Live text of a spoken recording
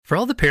For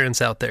all the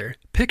parents out there,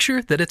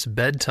 picture that it's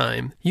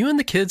bedtime. You and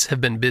the kids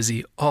have been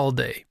busy all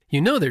day.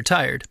 You know they're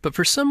tired, but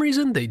for some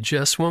reason they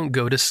just won't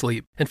go to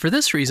sleep. And for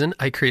this reason,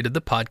 I created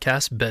the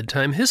podcast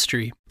Bedtime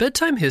History.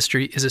 Bedtime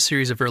History is a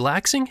series of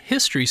relaxing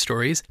history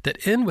stories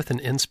that end with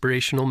an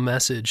inspirational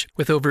message.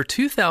 With over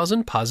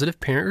 2,000 positive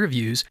parent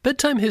reviews,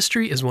 Bedtime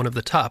History is one of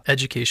the top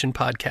education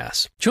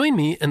podcasts. Join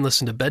me and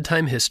listen to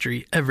Bedtime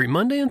History every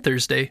Monday and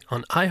Thursday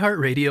on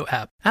iHeartRadio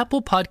app,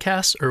 Apple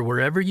Podcasts, or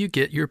wherever you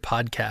get your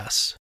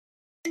podcasts.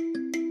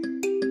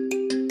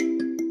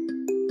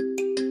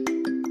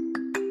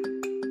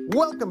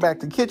 Welcome back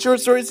to Kid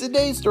Short Stories.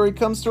 Today's story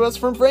comes to us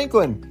from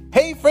Franklin.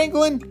 Hey,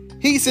 Franklin!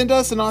 He sent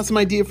us an awesome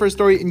idea for a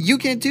story, and you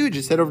can too.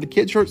 Just head over to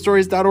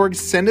kidshortstories.org,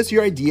 send us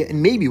your idea,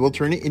 and maybe we'll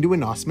turn it into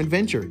an awesome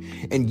adventure.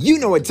 And you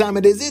know what time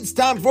it is. It's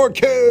time for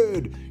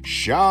Kid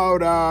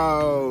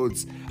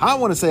Shoutouts. I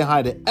want to say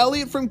hi to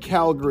Elliot from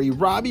Calgary,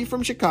 Robbie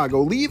from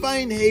Chicago, Levi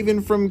and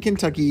Haven from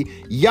Kentucky,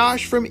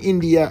 Yash from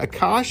India,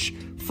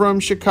 Akash from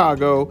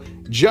Chicago,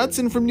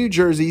 Judson from New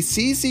Jersey,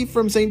 Cece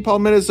from St. Paul,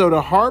 Minnesota,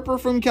 Harper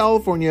from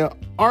California,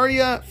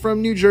 Arya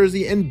from New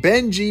Jersey, and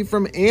Benji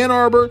from Ann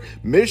Arbor,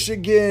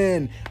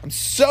 Michigan. I'm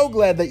so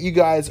glad that you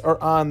guys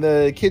are on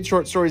the Kid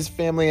Short Stories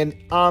family and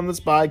on the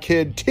Spy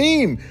Kid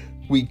team.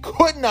 We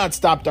could not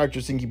stop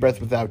Dr. Stinky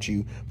Breath without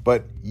you,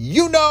 but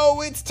you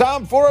know it's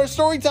time for our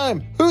story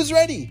time. Who's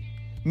ready?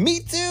 Me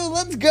too.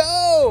 Let's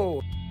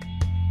go.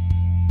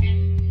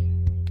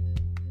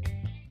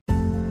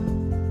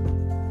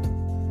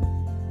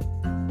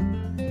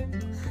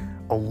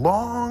 A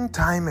long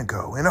time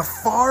ago, in a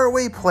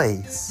faraway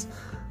place,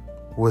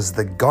 was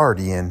the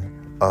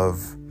guardian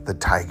of the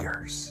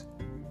tigers.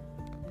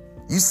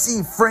 You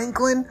see,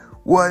 Franklin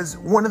was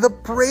one of the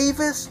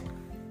bravest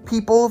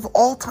people of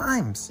all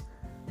times.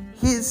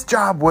 His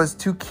job was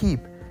to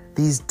keep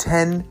these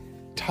 10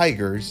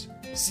 tigers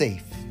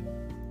safe.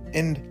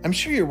 And I'm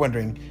sure you're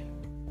wondering,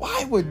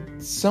 why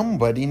would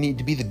somebody need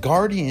to be the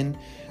guardian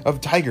of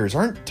tigers?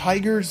 Aren't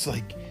tigers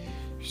like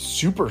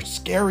super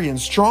scary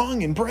and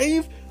strong and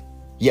brave?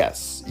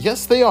 Yes,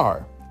 they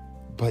are.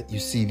 But you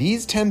see,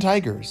 these 10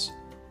 tigers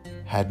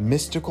had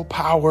mystical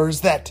powers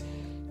that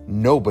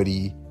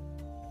nobody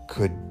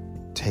could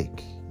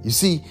take. You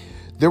see,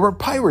 there were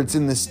pirates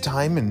in this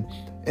time,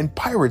 and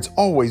pirates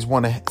always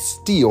want to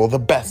steal the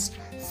best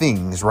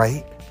things,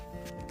 right?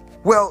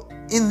 Well,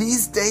 in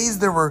these days,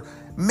 there were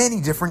many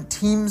different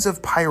teams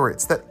of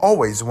pirates that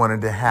always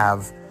wanted to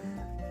have,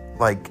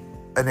 like,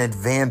 an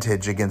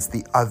advantage against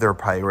the other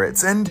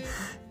pirates. And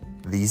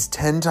these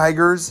 10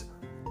 tigers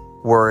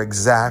were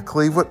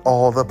exactly what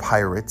all the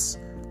pirates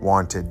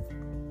wanted.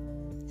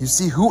 You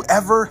see,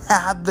 whoever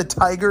had the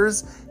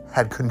tigers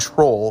had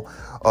control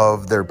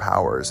of their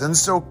powers. And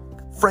so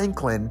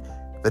Franklin,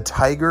 the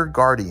tiger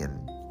guardian,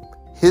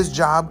 his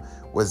job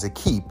was to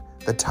keep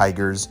the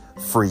tigers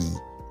free.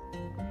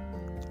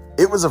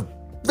 It was a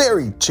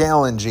very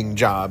challenging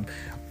job,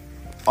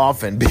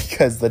 often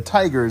because the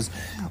tigers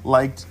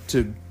liked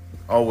to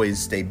always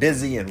stay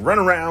busy and run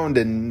around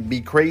and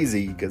be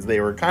crazy because they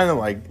were kind of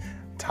like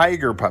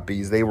tiger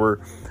puppies. They were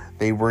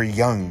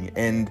young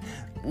and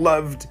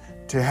loved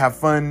to have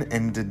fun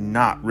and did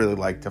not really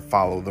like to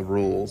follow the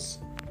rules.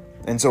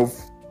 And so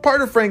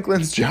part of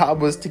Franklin's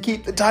job was to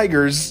keep the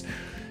tigers,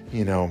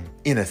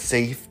 in a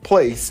safe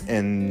place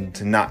and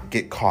to not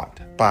get caught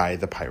by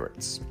the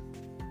pirates.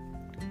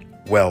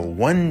 Well,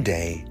 one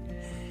day,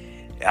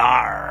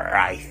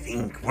 I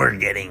think we're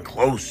getting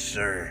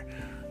closer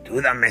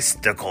to the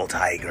mystical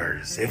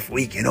tigers. If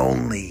we can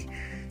only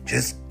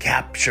just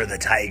capture the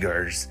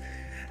tigers,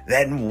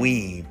 then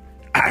we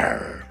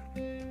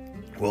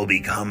will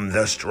become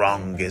the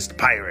strongest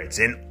pirates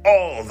in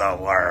all the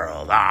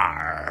world.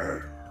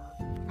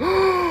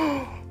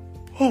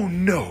 Oh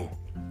no!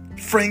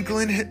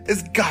 Franklin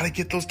has got to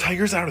get those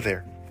tigers out of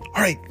there.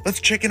 All right, let's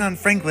check in on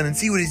Franklin and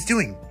see what he's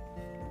doing.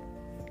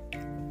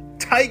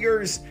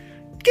 Tigers,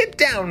 get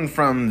down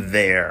from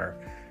there,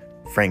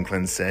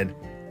 Franklin said.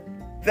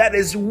 That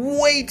is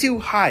way too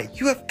high.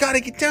 You have got to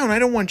get down. I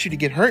don't want you to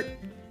get hurt.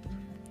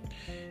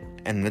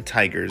 And the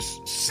tigers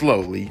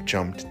slowly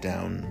jumped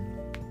down.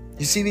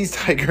 You see, these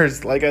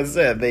tigers, like I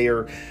said, they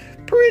are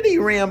pretty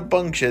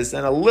rambunctious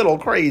and a little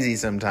crazy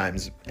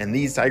sometimes. And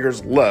these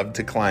tigers love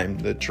to climb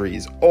the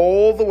trees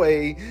all the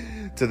way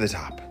to the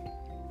top.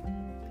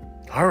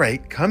 All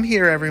right, come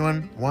here,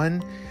 everyone.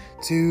 1,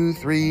 2,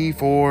 3,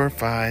 4,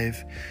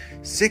 5,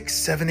 6,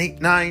 7, 8,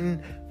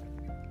 9.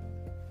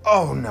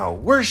 Oh no,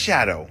 where's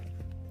Shadow?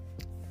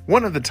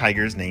 One of the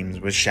tigers' names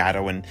was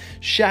Shadow, and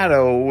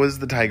Shadow was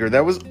the tiger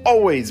that was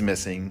always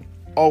missing,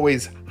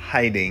 always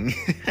hiding.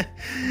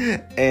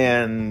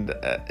 And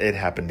it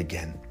happened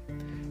again.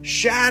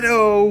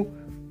 Shadow,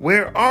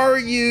 where are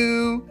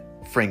you?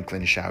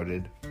 Franklin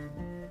shouted.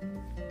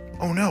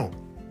 Oh no.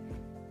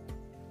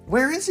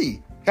 Where is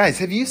he? Guys,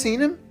 have you seen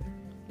him?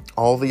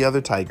 All the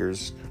other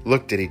tigers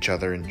looked at each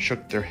other and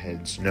shook their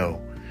heads. No,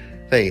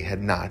 they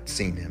had not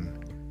seen him.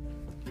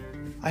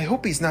 I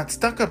hope he's not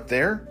stuck up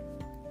there.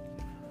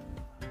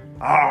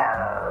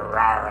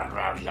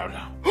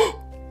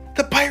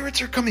 The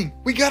pirates are coming.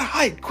 We gotta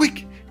hide.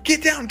 Quick,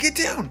 Get down, get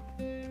down!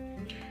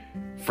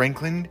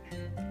 Franklin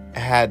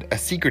had a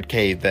secret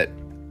cave that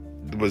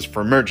was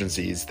for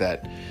emergencies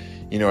that,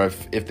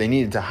 if they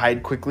needed to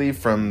hide quickly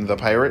from the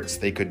pirates,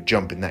 they could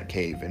jump in that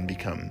cave and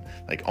become,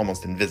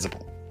 almost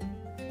invisible.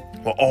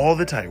 Well,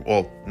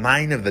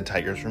 9 of the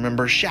tigers,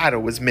 remember, Shadow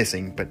was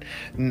missing, but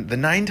the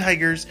 9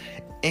 tigers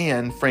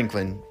and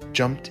Franklin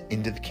jumped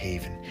into the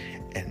cave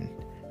and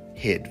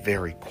hid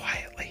very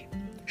quietly.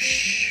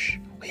 Shh,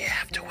 we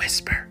have to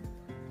whisper.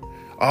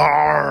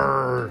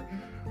 Arr!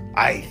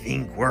 I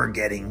think we're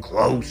getting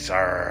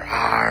closer.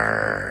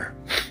 Arr!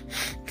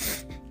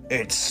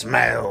 It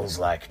smells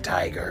like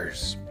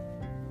tigers.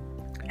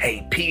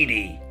 Hey,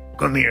 Petey,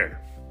 come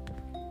here.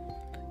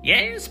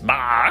 Yes,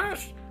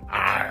 boss.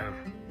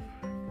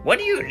 What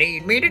do you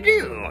need me to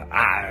do?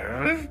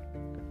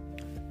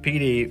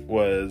 Petey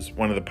was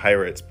one of the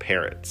pirates'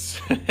 parrots.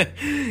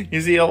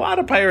 You see, a lot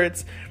of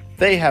pirates,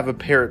 they have a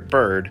parrot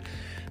bird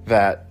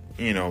that,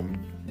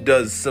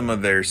 does some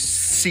of their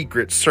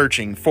secret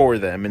searching for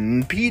them.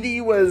 And Petey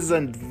was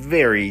a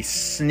very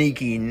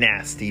sneaky,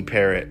 nasty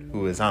parrot who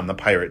was on the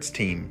pirates'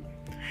 team.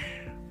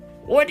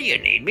 What do you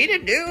need me to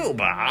do,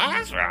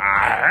 boss?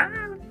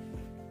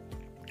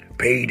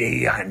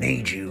 Petey, I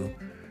need you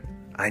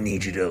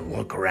to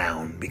look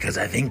around because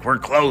I think we're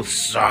close,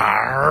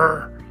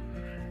 sir.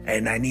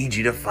 And I need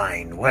you to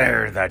find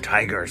where the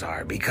tigers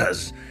are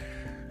because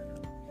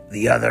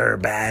the other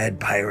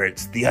bad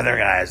pirates, the other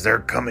guys, they're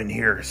coming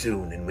here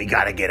soon and we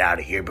gotta get out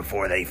of here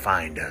before they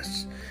find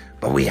us.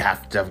 But we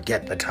have to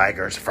get the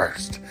tigers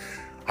first.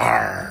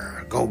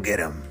 Arr, go get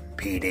them,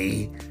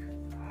 Petey.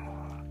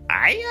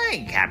 Aye,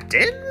 aye,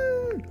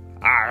 Captain.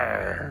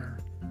 Arr.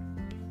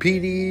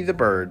 Petey the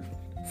bird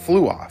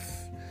flew off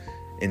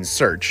in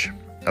search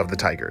of the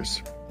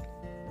tigers.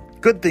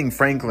 Good thing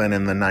Franklin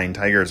and the 9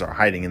 tigers are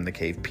hiding in the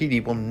cave. Petey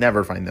will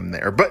never find them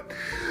there. But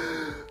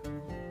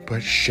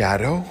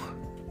Shadow,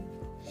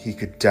 he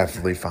could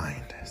definitely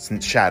find,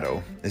 since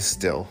Shadow is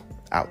still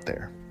out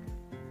there.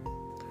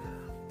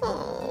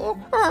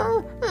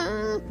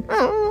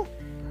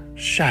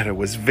 Shadow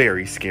was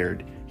very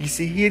scared. You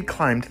see, he had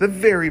climbed to the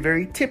very,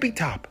 very tippy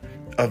top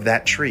of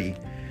that tree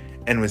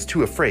and was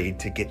too afraid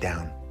to get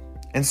down.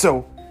 And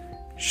so,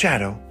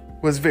 Shadow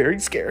was very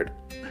scared.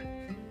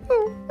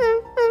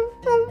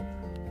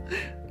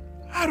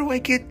 How do I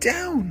get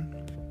down?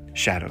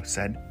 Shadow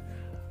said.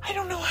 I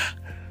don't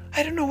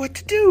know what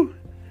to do.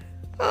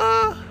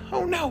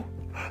 Oh no,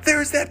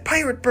 there's that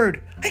pirate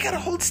bird. I gotta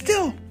hold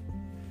still.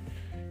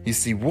 You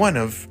see, one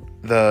of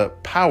the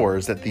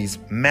powers that these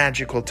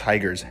magical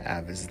tigers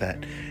have is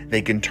that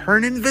they can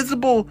turn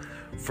invisible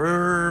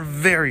for a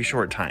very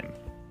short time.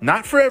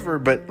 Not forever,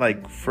 but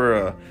for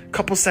a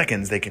couple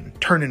seconds, they can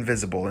turn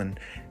invisible and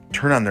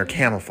turn on their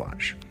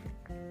camouflage.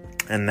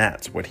 And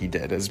that's what he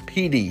did as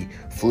Petey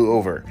flew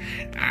over.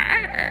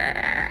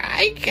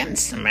 I can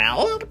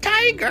smell a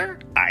tiger.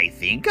 I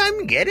think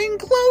I'm getting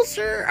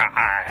closer.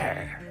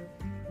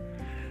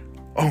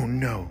 Oh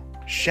no,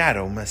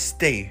 Shadow must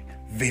stay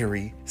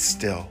very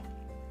still,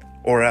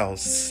 or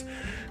else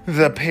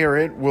the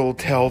parrot will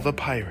tell the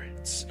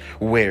pirates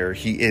where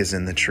he is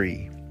in the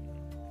tree.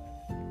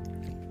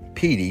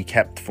 Petey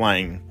kept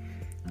flying.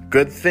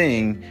 Good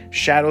thing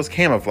Shadow's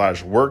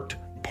camouflage worked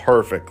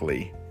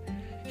perfectly.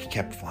 He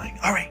kept flying.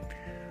 All right,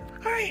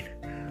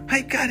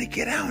 I gotta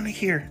get out of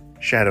here,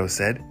 Shadow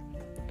said.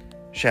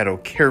 Shadow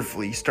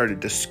carefully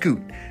started to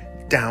scoot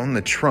down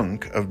the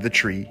trunk of the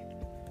tree.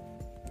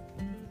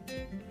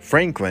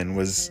 Franklin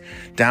was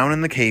down in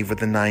the cave with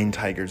the 9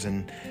 tigers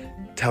and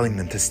telling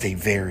them to stay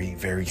very,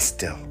 very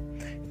still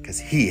because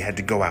he had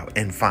to go out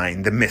and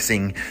find the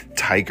missing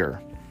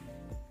tiger.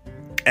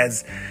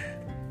 As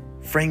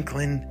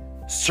Franklin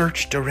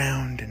searched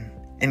around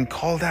and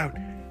called out,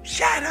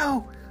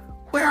 Shadow!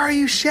 Where are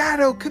you,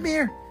 Shadow? Come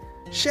here!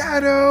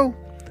 Shadow!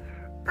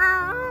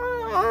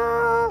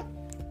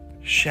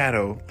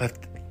 Shadow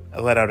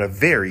let out a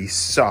very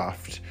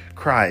soft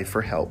cry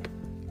for help.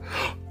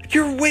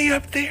 You're way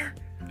up there!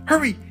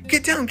 Hurry!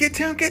 Get down, get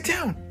down, get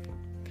down!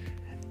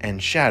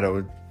 And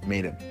Shadow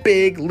made a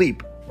big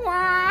leap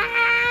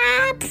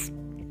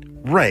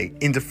right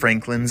into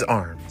Franklin's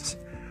arms.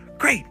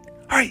 Great!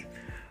 All right.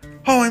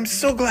 Oh, I'm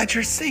so glad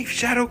you're safe,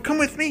 Shadow. Come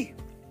with me.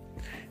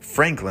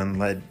 Franklin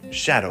led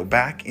Shadow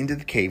back into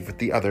the cave with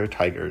the other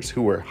tigers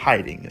who were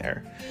hiding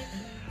there.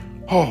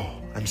 Oh,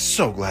 I'm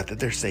so glad that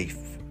they're safe.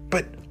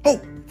 But,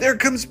 there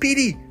comes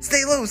Petey.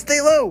 Stay low, stay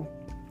low.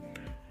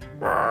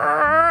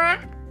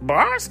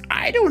 Boss,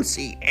 I don't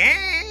see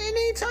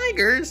any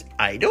tigers.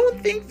 I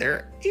don't think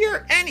they're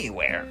here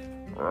anywhere.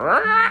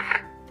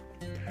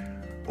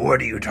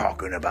 What are you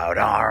talking about,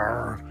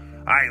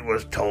 I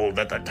was told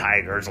that the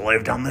tigers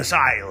lived on this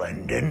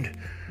island, and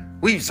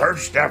we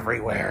searched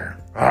everywhere.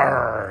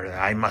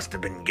 I must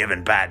have been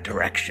given bad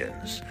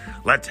directions.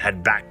 Let's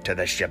head back to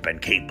the ship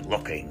and keep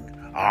looking.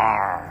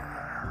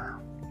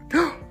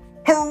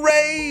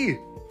 Hooray!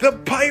 The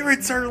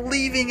pirates are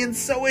leaving, and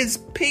so is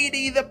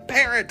Petey the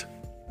parrot.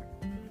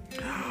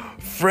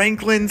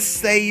 Franklin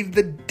saved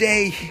the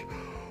day.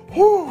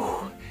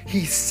 Whew!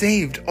 He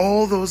saved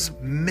all those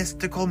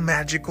mystical,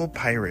 magical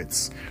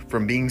pirates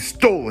from being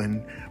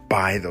stolen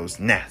by those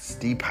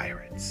nasty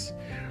pirates.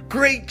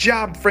 Great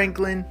job,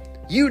 Franklin!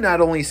 You not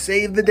only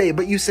saved the day,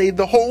 but you saved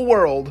the whole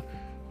world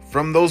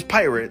from those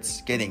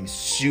pirates getting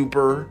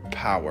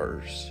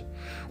superpowers.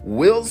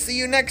 We'll see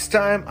you next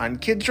time on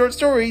Kid Short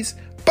Stories.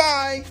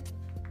 Bye!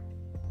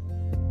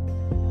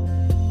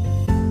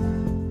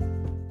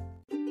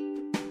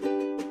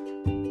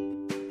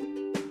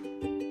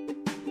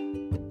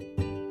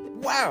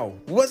 Wow,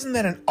 wasn't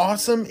that an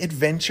awesome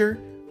adventure?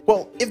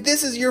 Well, if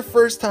this is your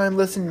first time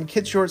listening to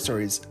Kid Short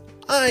Stories,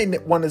 I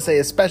want to say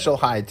a special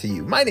hi to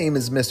you. My name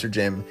is Mr.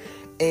 Jim,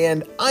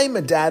 and I'm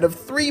a dad of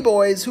 3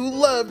 boys who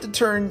love to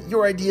turn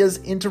your ideas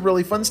into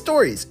really fun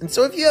stories. And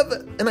so if you have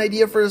an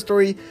idea for a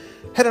story,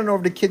 head on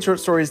over to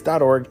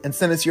kidshortstories.org and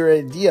send us your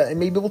idea, and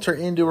maybe we'll turn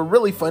it into a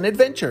really fun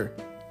adventure.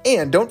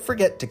 And don't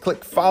forget to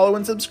click follow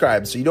and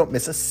subscribe so you don't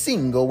miss a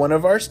single one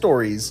of our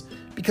stories,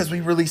 because we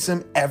release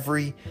them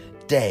every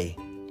day.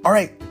 All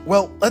right,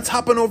 well, let's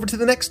hop on over to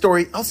the next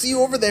story. I'll see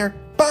you over there.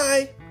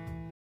 Bye!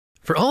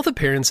 For all the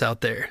parents out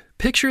there,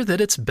 picture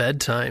that it's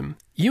bedtime.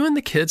 You and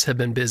the kids have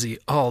been busy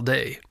all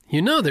day.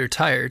 You know they're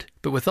tired,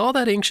 but with all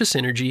that anxious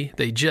energy,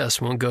 they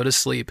just won't go to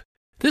sleep.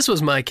 This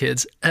was my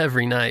kids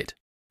every night.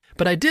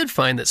 But I did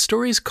find that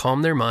stories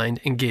calmed their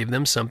mind and gave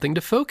them something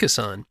to focus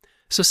on.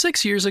 So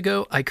 6 years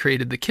ago, I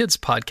created the kids'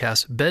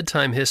 podcast,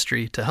 Bedtime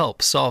History, to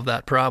help solve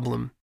that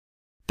problem.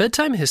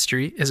 Bedtime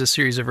History is a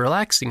series of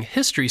relaxing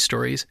history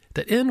stories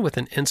that end with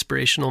an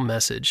inspirational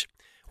message.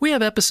 We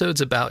have episodes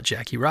about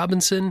Jackie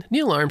Robinson,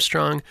 Neil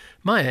Armstrong,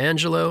 Maya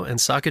Angelou, and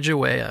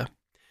Sacagawea.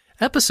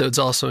 Episodes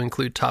also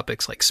include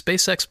topics like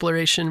space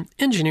exploration,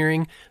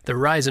 engineering, the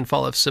rise and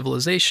fall of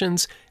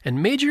civilizations,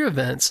 and major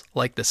events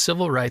like the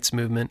Civil Rights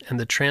Movement and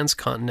the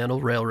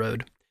Transcontinental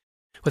Railroad.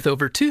 With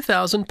over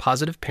 2,000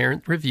 positive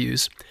parent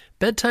reviews,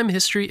 Bedtime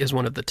History is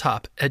one of the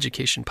top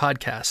education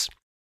podcasts.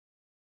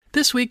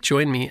 This week,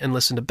 join me and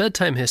listen to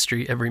Bedtime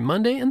History every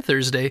Monday and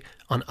Thursday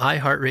on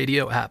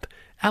iHeartRadio app,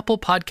 Apple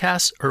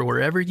Podcasts, or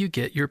wherever you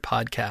get your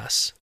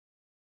podcasts.